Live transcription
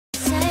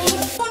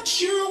What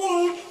you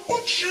want,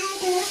 what you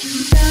want.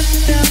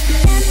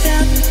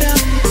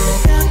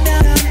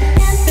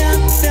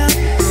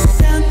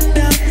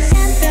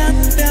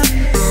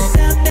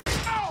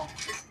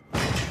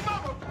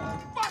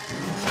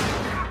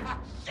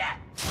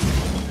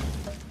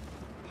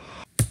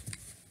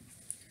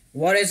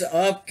 What is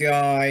up,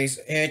 guys?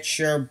 It's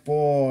your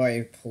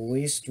boy,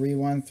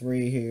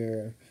 Police313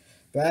 here.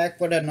 Back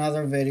with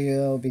another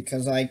video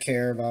because I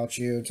care about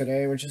you.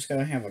 Today we're just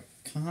gonna have a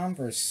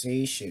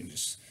conversation.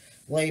 Just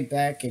lay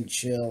back and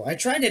chill. I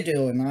tried to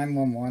do a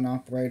 911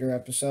 operator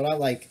episode.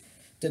 I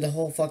did the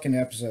whole fucking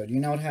episode.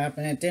 You know what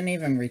happened? It didn't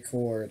even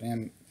record.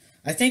 And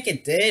I think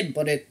it did,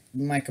 but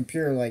my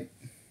computer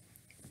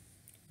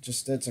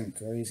just did some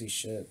crazy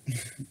shit.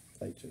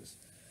 Just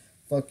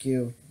fuck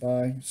you.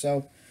 Bye.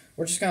 So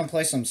we're just gonna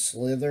play some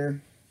Slither,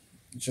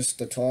 just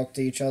to talk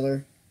to each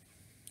other.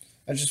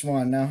 I just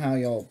want to know how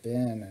y'all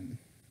been, and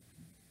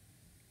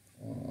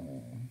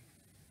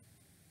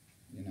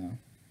you know,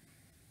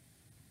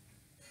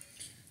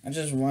 I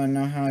just want to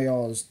know how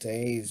y'all's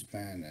days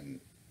been, and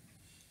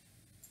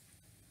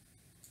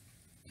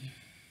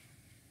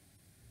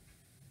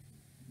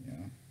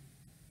yeah.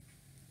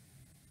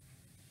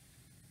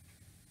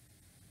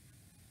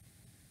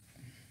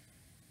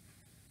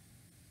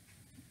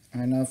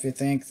 I know if you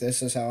think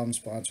this is how I'm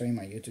sponsoring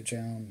my YouTube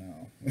channel,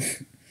 no.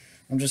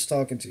 I'm just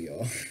talking to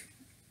y'all.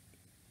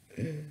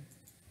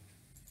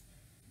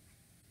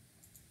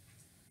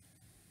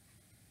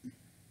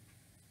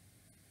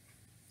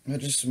 I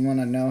just want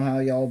to know how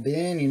y'all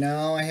been, you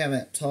know? I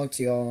haven't talked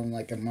to y'all in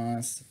like a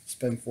month. It's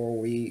been 4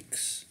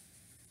 weeks.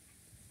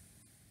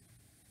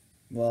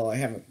 Well, I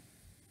haven't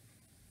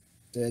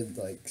did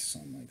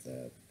something like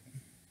that.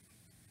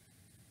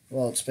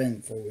 Well, it's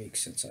been 4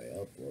 weeks since I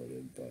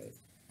uploaded, but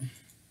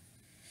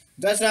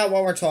that's not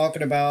what we're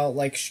talking about.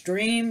 Like,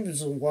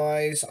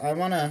 streams-wise, I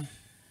don't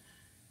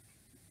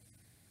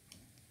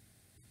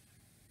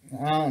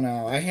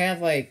know. I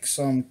have,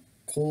 some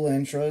cool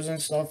intros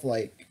and stuff,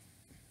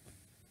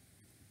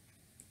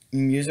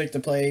 music to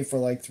play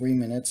for, 3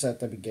 minutes at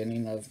the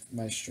beginning of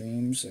my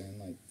streams,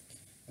 and,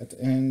 at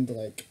the end,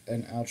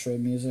 an outro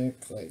music,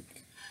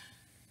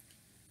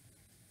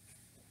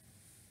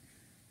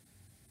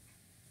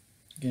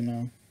 you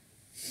know.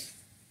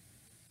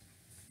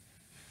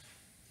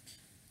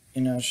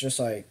 You know, it's just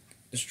the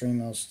stream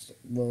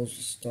will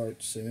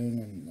start soon,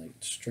 and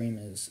the stream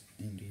is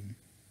ending,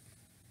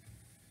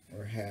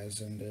 or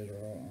has ended, or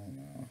I don't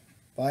know.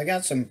 But I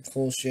got some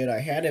cool shit. I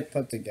had it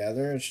put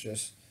together. It's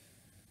just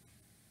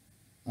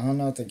I don't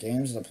know what the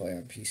games to play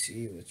on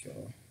PC with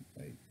y'all.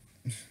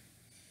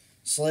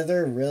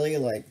 Slither, really?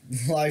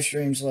 Live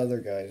stream Slither,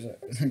 guys.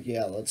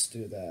 Yeah, let's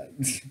do that.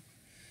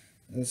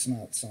 It's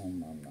not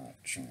something I'm not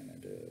trying to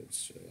do.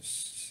 It's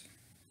just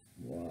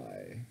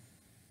why.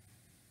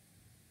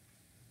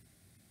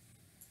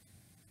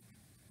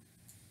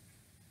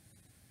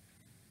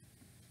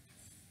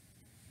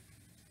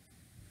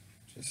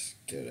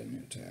 Just get a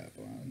new tab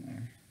on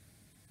there.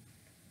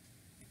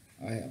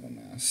 I have a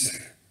mess.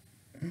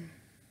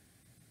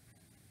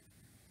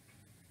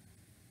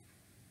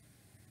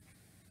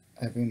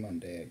 Every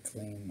Monday I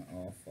clean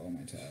off all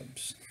my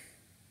tabs.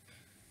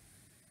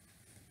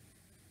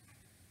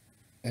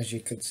 As you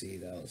could see,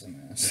 that was a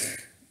mess.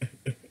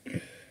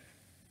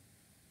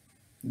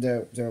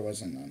 There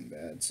wasn't none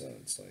bad, so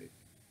it's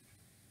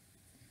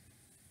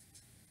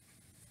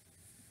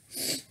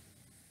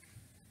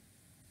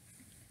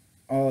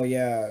oh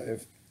yeah,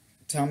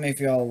 tell me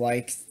if y'all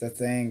liked the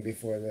thing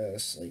before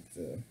this,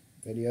 the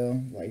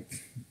video,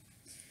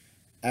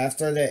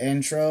 after the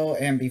intro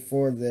and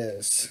before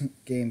this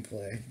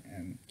gameplay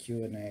and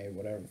Q&A,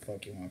 whatever the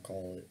fuck you want to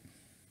call it.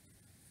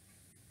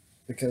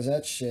 Because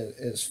that shit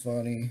is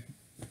funny.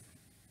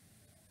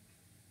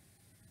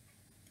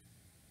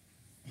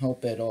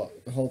 Hope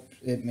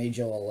it made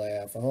y'all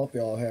laugh. I hope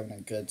y'all having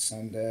a good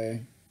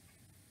Sunday.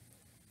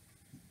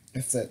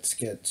 If that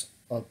gets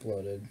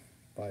uploaded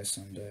by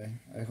Sunday.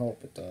 I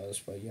hope it does,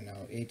 but you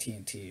know,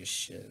 AT&T is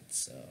shit,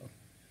 so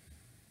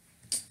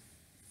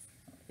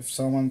if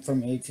someone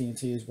from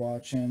AT&T is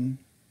watching,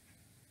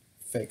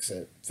 fix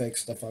it.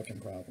 Fix the fucking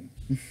problem.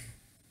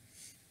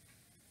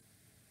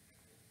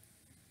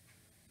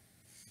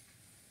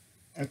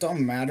 It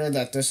don't matter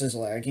that this is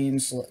lagging.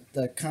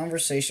 The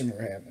conversation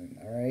we're having,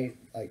 alright?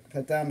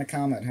 Put down in the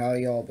comment how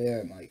y'all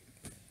been.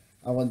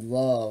 I would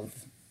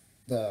love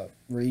to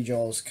read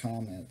y'all's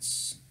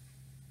comments.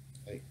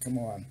 Come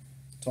on.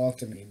 Talk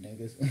to me,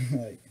 niggas.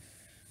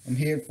 I'm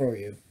here for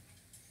you.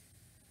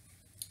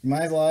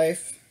 My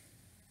life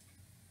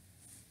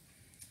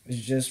has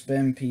just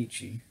been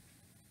peachy.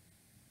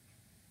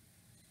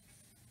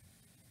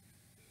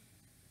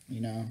 You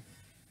know?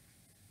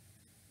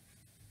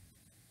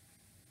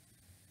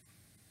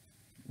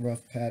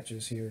 Rough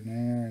patches here and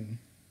there, and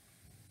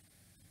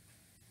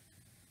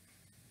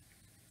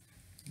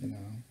you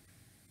know,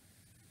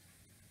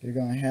 you're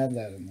gonna have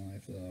that in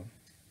life, though.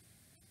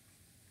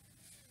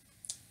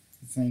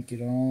 You think you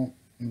don't?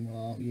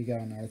 Well, you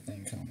got another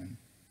thing coming.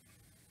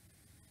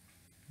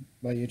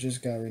 But you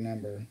just gotta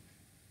remember,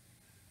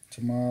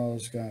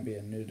 Tomorrow's gonna be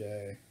a new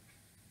day.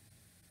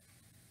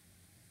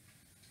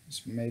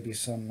 Maybe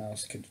something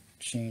else could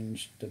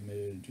change the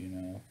mood, you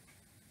know.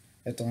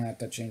 It don't have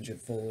to change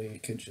it fully,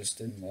 it could just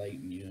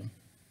enlighten you.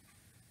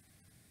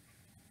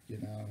 You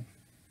know.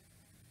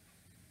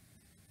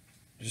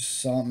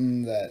 Just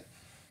something that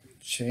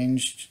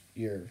changed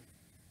your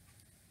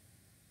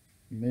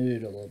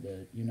mood a little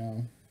bit, you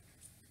know.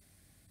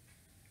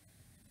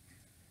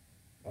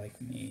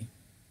 Like me.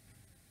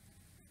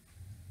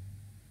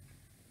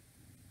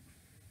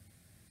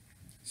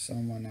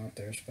 Someone out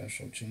there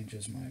special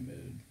changes my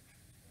mood.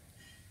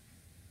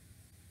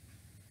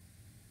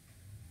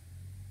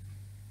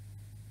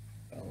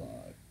 A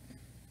lot.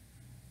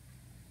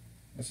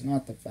 It's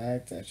not the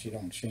fact that you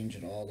don't change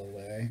it all the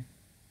way.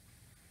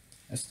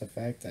 It's the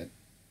fact that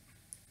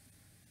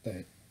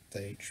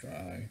they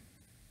try,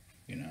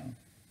 you know.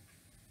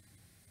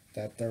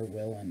 That they're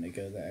willing to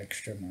go the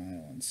extra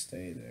mile and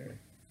stay there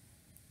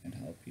and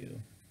help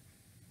you.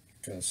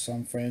 Because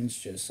some friends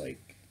just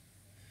like,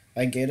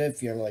 I get it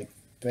if you're like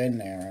been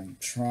there and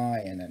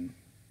trying and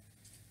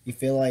you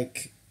feel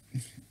like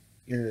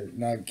you're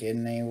not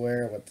getting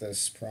anywhere with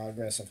this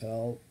progress of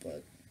help,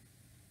 but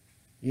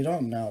you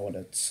don't know what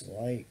it's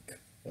like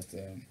with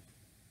them.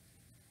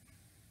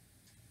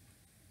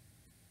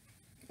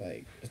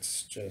 Like,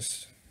 it's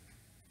just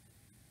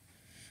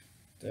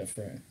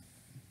different.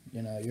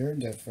 You know, you're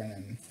different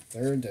and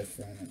they're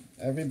different and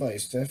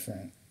everybody's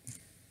different.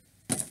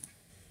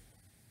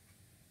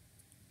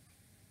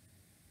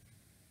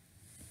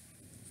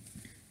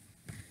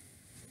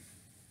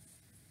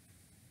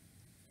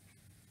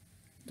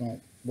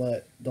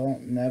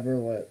 Don't never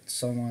let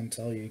someone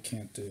tell you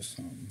can't do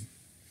something.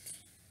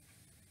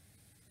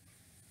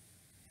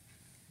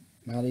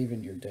 Not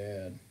even your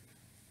dad.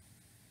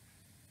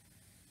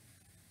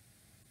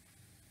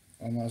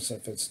 Unless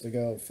if it's to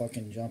go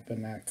fucking jump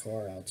in that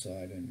car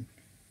outside and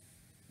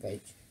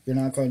like you're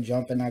not going to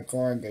jump in that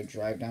car and go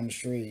drive down the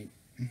street.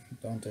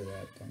 Don't do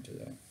that. Don't do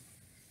that.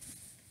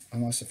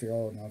 Unless if you're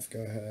old enough, go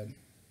ahead.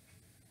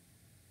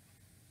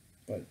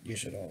 But you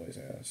should always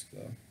ask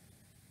though.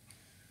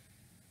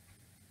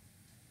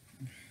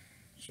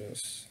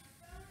 Just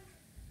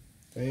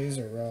days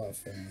are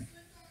rough and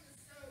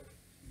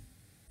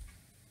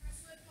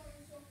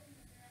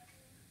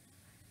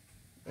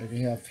if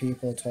you have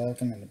people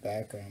talking in the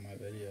background of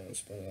my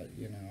videos, but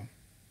you know,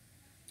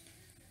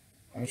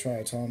 I try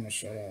to tell them to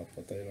shut up,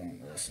 but they don't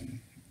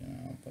listen, you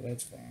know, but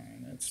it's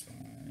fine, it's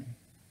fine.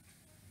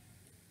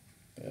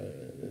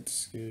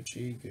 It's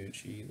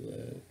Gucci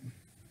lit.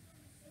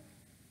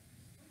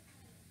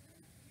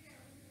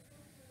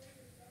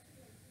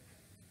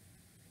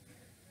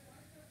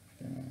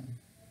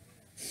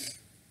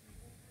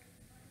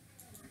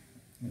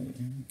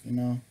 You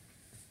know,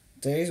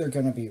 days are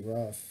gonna be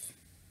rough.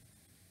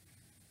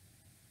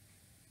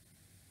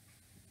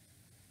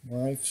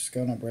 Life's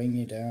gonna bring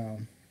you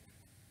down.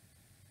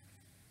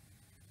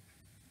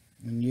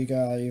 And you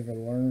gotta either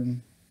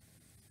learn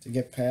to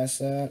get past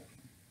that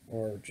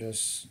or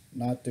just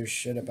not do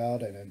shit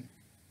about it and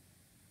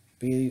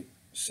be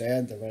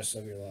sad the rest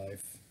of your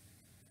life.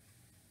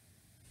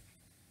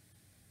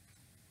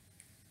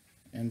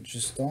 And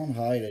just don't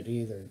hide it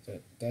either.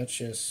 That's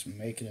just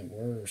making it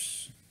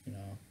worse, you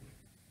know.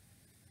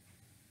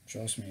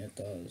 Trust me, it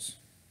does.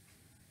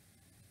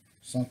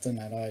 Something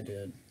that I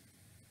did.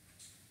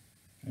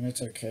 And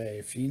it's okay.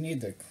 If you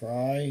need to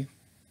cry,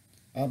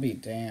 I'll be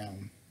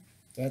damned.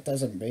 That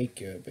doesn't make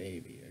you a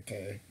baby,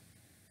 okay?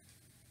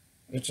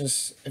 It's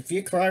just, if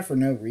you cry for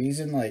no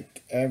reason,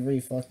 like every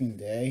fucking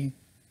day,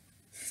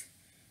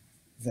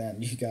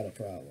 then you got a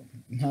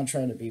problem. I'm not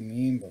trying to be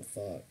mean, but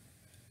fuck.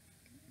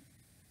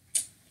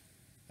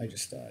 I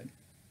just died.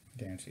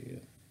 Guarantee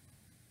you.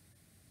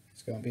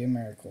 It's gonna be a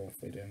miracle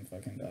if we didn't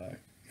fucking die.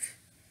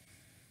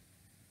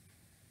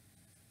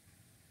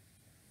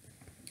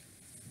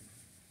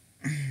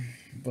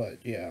 But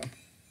yeah,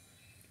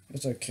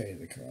 it's okay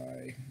to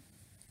cry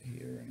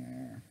here and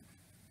there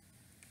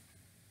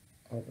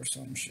over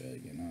some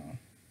shit, you know.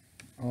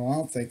 Oh, I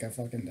don't think I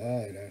fucking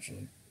died,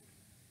 actually.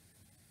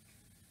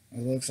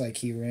 It looks like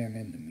he ran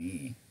into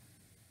me.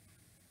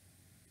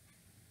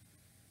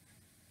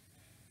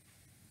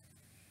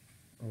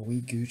 Are we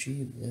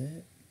Gucci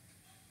lit?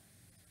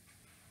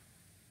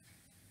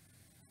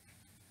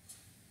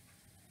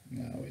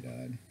 No, we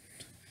died.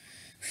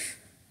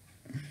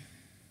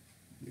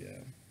 Yeah.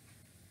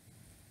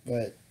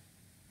 But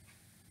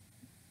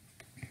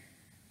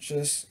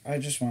I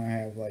just want to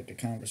have like a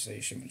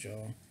conversation with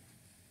y'all,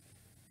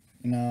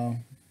 you know,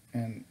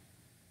 and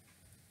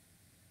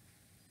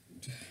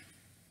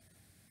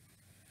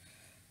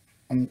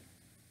I'm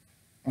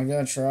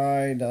gonna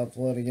try to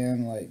upload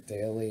again like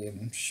daily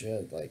and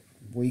shit, like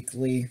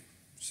weekly.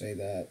 Say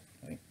that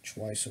like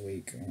twice a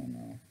week. I don't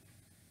know.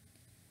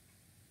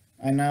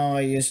 I know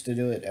I used to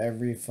do it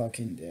every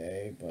fucking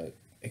day, but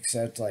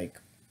except like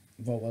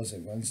what was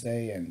it,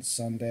 Wednesday and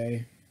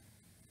Sunday.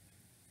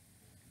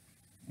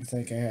 I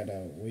think I had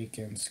a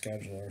weekend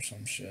schedule or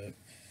some shit.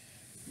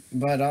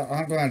 But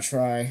I'm gonna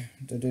try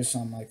to do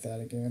something like that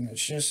again.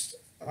 It's just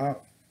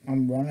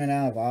I'm running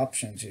out of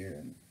options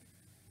here.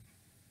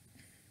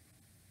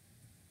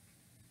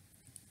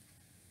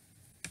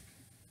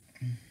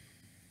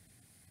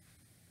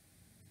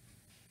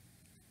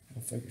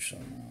 I'll figure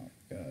something out,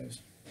 guys.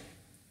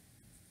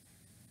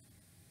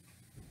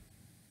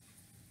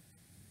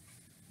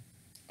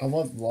 I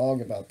love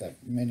vlog about that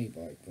mini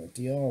bike, but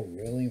do y'all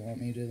really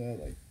want me to do that?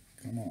 Like,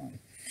 come on.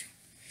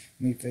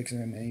 Me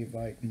fixing a mini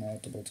bike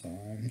multiple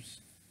times.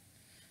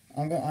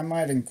 I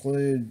might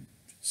include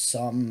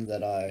something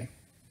that I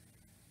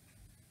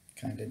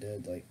kind of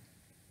did, like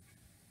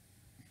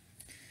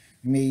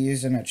me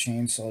using a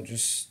chainsaw.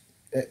 Just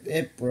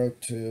it broke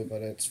too,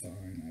 but it's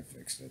fine. I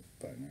fixed it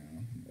by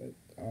now. But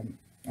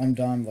I'm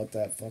done with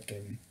that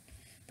fucking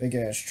big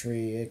ass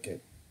tree. It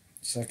could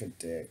suck a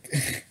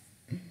dick.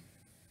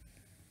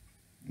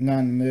 Not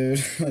in the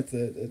mood with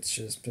it. It's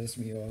just pissed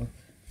me off.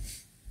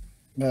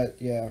 But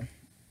yeah.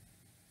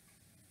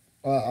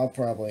 I'll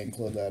probably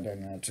include that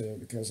in there too,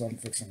 because I'm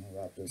fixing to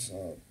wrap this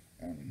up.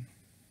 And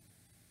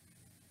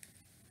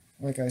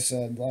like I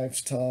said,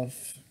 life's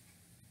tough.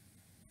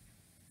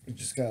 You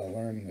just gotta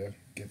learn to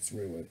get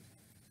through it.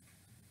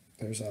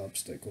 There's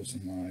obstacles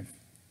in life.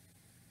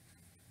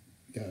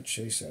 You gotta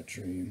chase that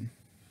dream.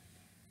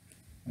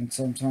 And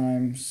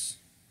sometimes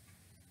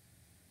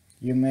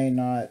you may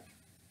not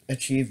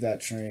achieve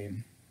that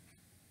dream.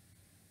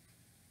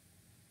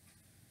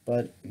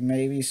 But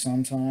maybe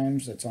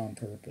sometimes it's on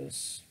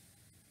purpose.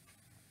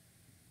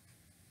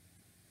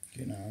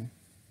 You know?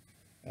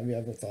 Have you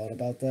ever thought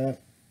about that?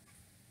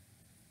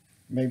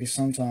 Maybe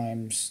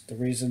sometimes the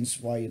reasons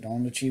why you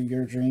don't achieve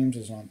your dreams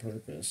is on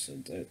purpose.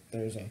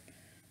 There's a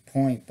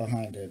point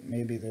behind it.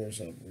 Maybe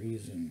there's a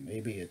reason.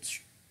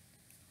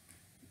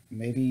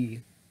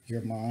 Maybe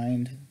your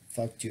mind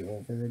fucked you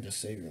over to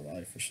save your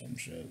life or some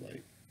shit.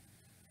 Like,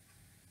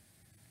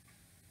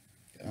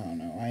 I don't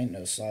know. I ain't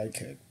no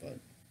sidekick, but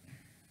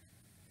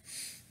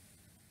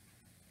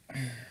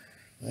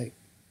like,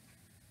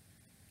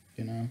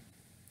 you know,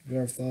 you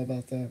ever thought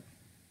about that?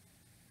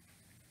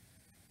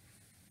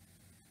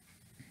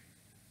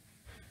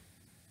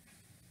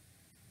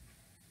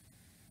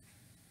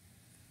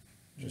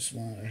 Just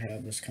wanted to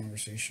have this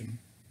conversation.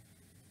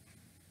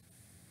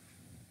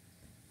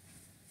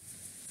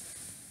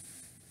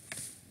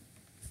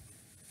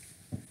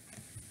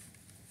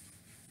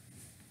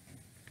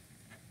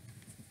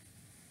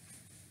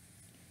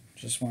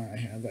 Just wanted to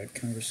have that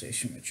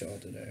conversation with y'all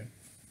today.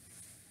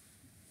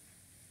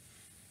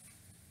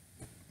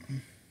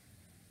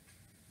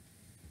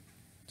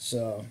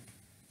 So,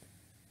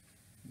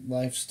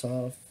 life's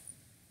tough.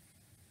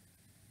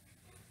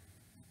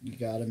 You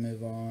gotta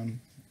move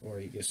on, or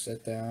you can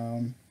sit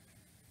down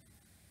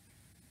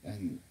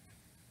and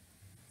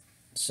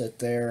sit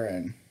there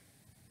and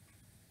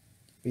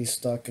be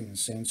stuck in the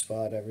same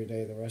spot every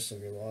day the rest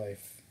of your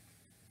life.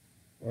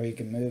 Or you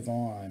can move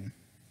on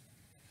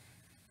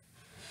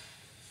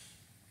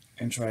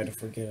and try to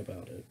forget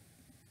about it.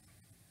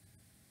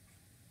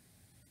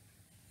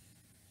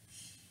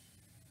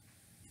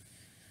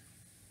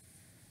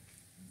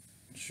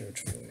 It's your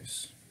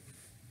choice.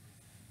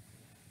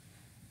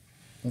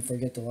 Don't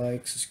forget to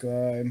like,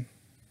 subscribe,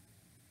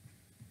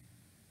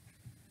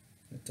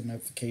 hit the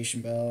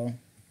notification bell.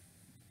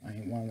 I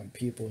ain't one of them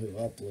people who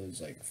uploads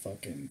like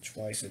fucking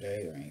twice a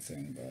day or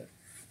anything, but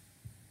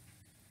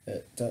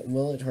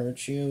will it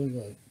hurt you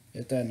to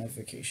hit that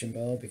notification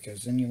bell?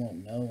 Because then you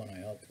won't know when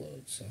I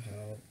upload. So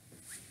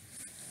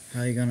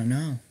how are you gonna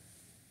know?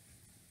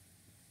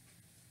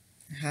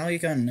 How are you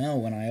gonna know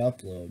when I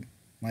upload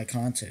my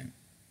content?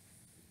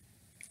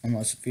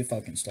 Unless if you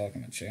fucking stalk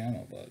my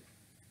channel, but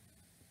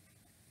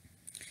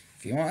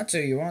if you want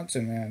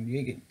to, man.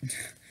 You can,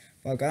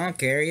 fuck, I don't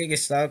care. You can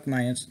stalk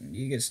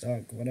you can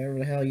stalk whatever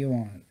the hell you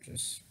want.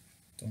 Just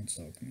don't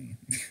stalk me.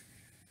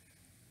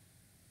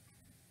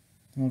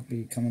 Don't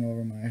be coming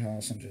over my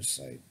house and just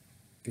like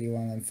be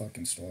one of them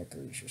fucking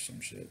stalkers or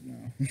some shit.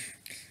 No,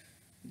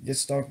 you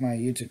stalk my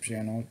YouTube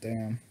channel.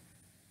 Damn.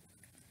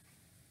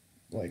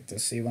 Like to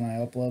see when I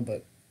upload,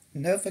 but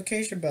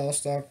notification bell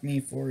stalk me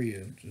for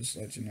you. Just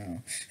let you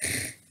know.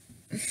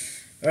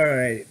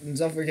 Alright, and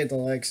don't forget to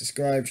like,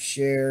 subscribe,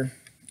 share,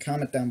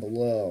 comment down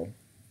below.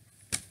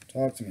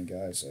 Talk to me,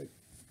 guys. Like,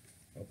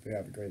 hope you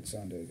have a great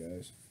Sunday,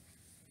 guys.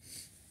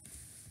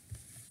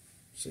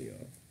 See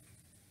y'all.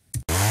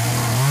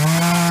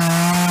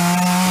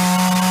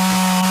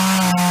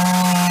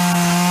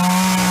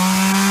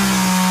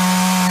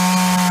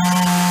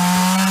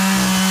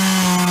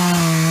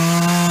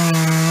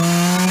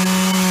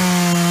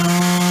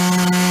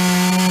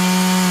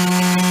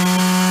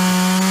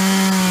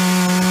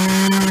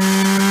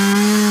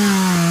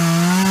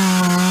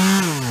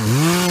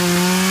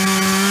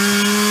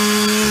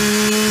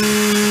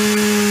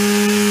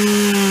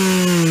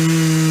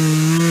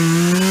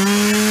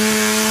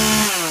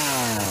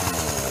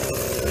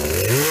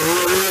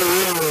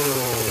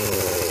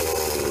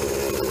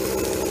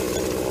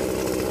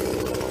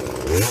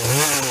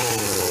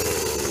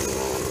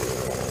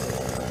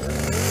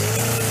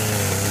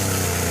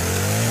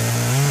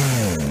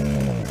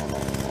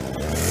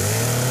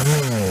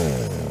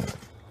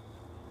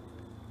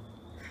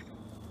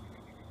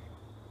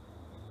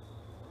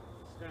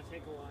 gonna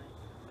take a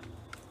while.